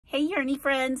Hey Yarny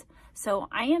friends! So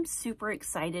I am super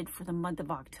excited for the month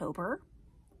of October.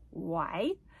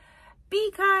 Why?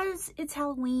 Because it's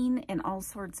Halloween and all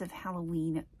sorts of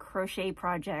Halloween crochet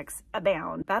projects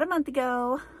abound. About a month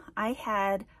ago, I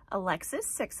had Alexis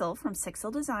Sixel from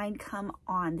Sixel Design come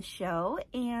on the show,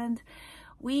 and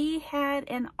we had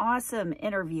an awesome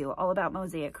interview all about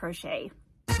mosaic crochet.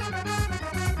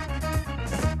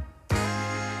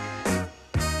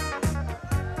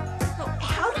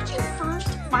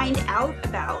 Find out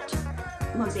about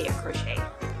mosaic crochet?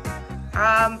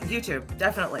 YouTube,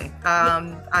 definitely.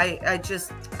 I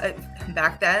just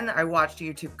back then I watched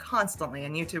YouTube constantly,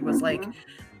 and YouTube was like,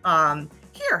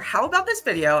 here, how about this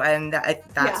video? And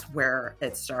that's where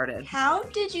it started. How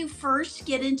did you first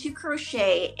get into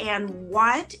crochet, and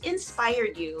what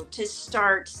inspired you to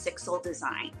start Sixel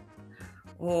Design?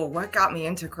 Oh, what got me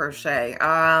into crochet?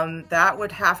 That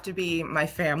would have to be my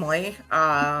family.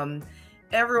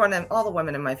 Everyone and all the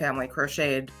women in my family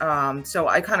crocheted. So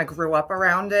I kind of grew up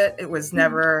around it. It was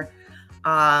never,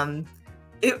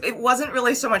 it wasn't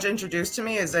really so much introduced to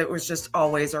me as it was just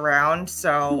always around.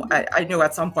 So I knew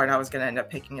at some point I was going to end up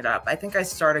picking it up. I think I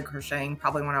started crocheting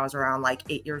probably when I was around like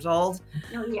 8 years old.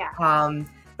 Oh yeah.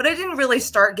 But I didn't really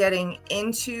start getting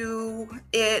into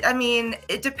it. I mean,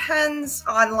 it depends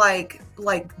on like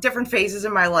different phases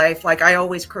in my life. Like I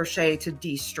always crochet to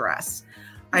de-stress.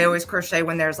 I always crochet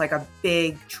when there's like a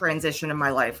big transition in my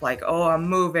life, like, oh, I'm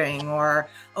moving, or,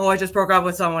 oh, I just broke up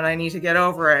with someone, I need to get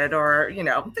over it, or, you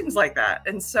know, things like that.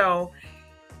 And so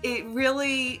it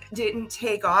really didn't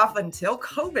take off until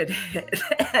COVID hit.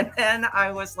 And then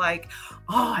I was like,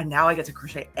 oh, now I get to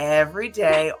crochet every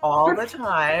day, all the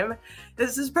time.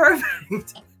 This is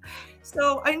perfect.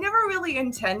 So I never really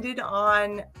intended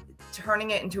on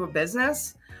turning it into a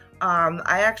business.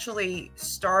 I actually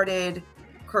started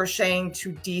crocheting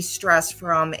to de-stress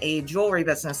from a jewelry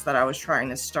business that I was trying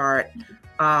to start.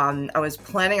 I was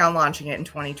planning on launching it in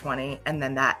 2020, and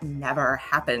then that never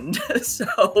happened.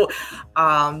 So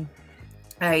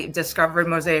I discovered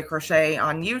mosaic crochet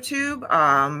on YouTube,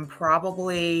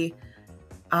 probably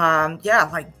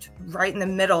like right in the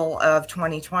middle of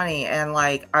 2020, and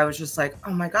like I was just like,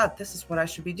 oh my god, this is what I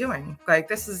should be doing. Like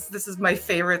this is my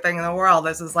favorite thing in the world.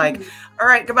 This is like, all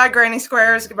right, goodbye granny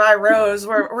squares, goodbye rows.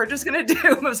 We're just gonna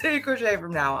do mosaic crochet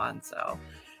from now on. So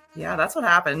yeah, that's what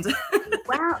happened.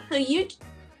 Wow.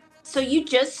 So you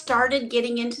just started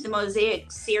getting into the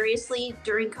mosaic seriously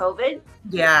during COVID?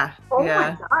 Yeah. Oh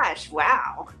yeah. my gosh,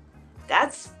 wow.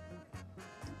 That's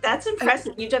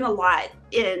impressive. You've done a lot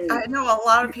in. I know a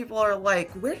lot of people are like,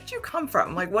 where did you come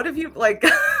from? Like, what have you like?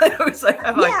 I was like,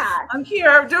 I'm here,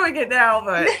 I'm doing it now,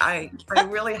 but I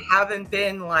really haven't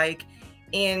been like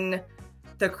in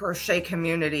the crochet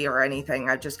community or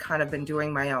anything. I've just kind of been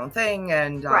doing my own thing,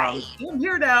 and I'm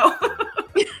here now.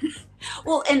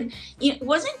 Well, and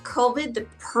wasn't COVID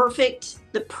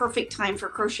the perfect time for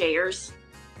crocheters?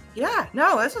 Yeah,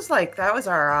 no, this was like, that was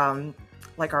our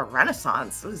like our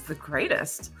renaissance. It was the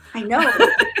greatest. I know.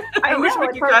 I wish we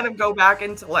could kind of go back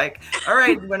into like, all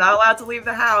right, we're not allowed to leave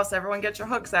the house, everyone get your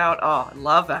hooks out. Oh, I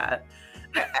love that.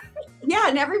 Yeah,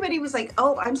 and everybody was like,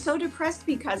 oh, I'm so depressed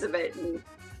because of it. And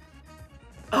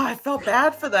oh, I felt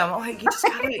bad for them. Like, you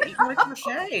gotta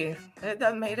crochet.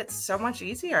 That made it so much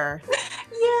easier.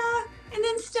 Yeah, and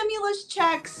then stimulus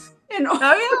checks and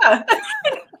oh yeah,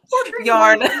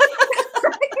 yarn.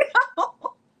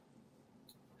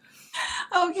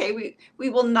 Okay, we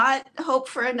will not hope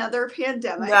for another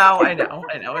pandemic. No, I know,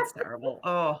 it's terrible.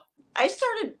 Oh, I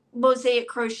started mosaic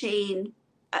crocheting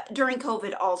during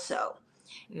COVID also,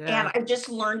 and I just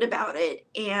learned about it.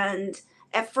 And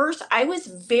at first, I was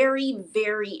very,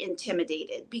 very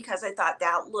intimidated because I thought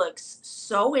that looks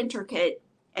so intricate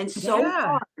and so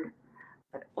hard.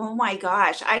 But, oh my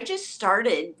gosh, I just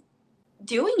started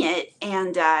doing it,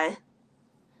 and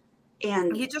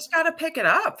you just got to pick it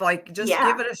up. Like, just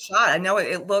give it a shot. I know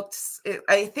it looks,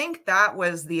 I think that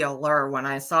was the allure when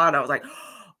I saw it. I was like,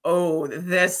 oh,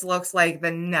 this looks like the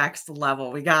next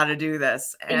level. We got to do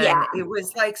this. And it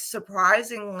was like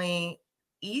surprisingly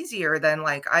easier than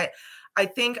like, I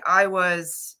think I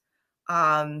was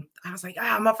like,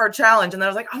 I'm up for a challenge. And then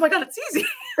I was like, oh my God, it's easy.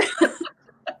 I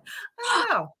don't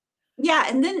know. Yeah.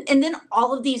 And then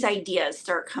all of these ideas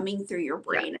start coming through your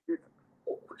brain. Yeah.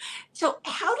 So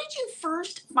how did you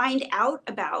first find out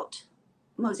about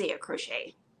mosaic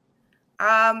crochet?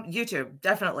 YouTube,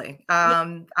 definitely.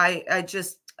 I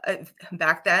just,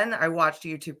 back then I watched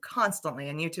YouTube constantly,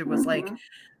 and YouTube was like,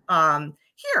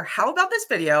 here, how about this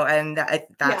video? And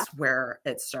that's where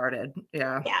it started.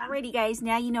 Yeah. Alrighty guys,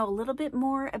 now you know a little bit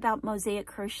more about mosaic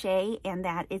crochet and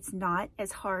that it's not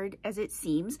as hard as it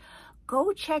seems.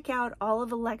 Go check out all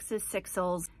of Alexis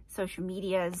Sixel's social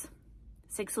medias.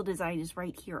 Sixel Design is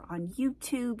right here on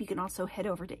YouTube. You can also head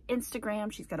over to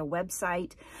Instagram. She's got a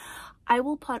website. I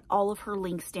will put all of her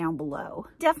links down below.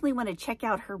 Definitely want to check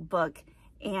out her book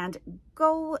and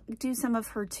go do some of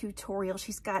her tutorials.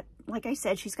 She's got, like I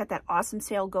said, she's got that awesome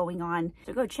sale going on.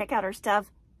 So go check out her stuff.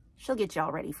 She'll get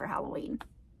y'all ready for Halloween.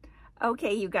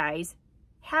 Okay, you guys,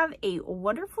 have a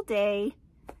wonderful day.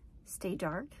 Stay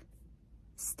dark,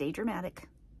 stay dramatic,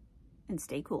 and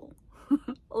stay cool.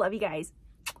 Love you guys.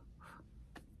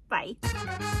 Bye.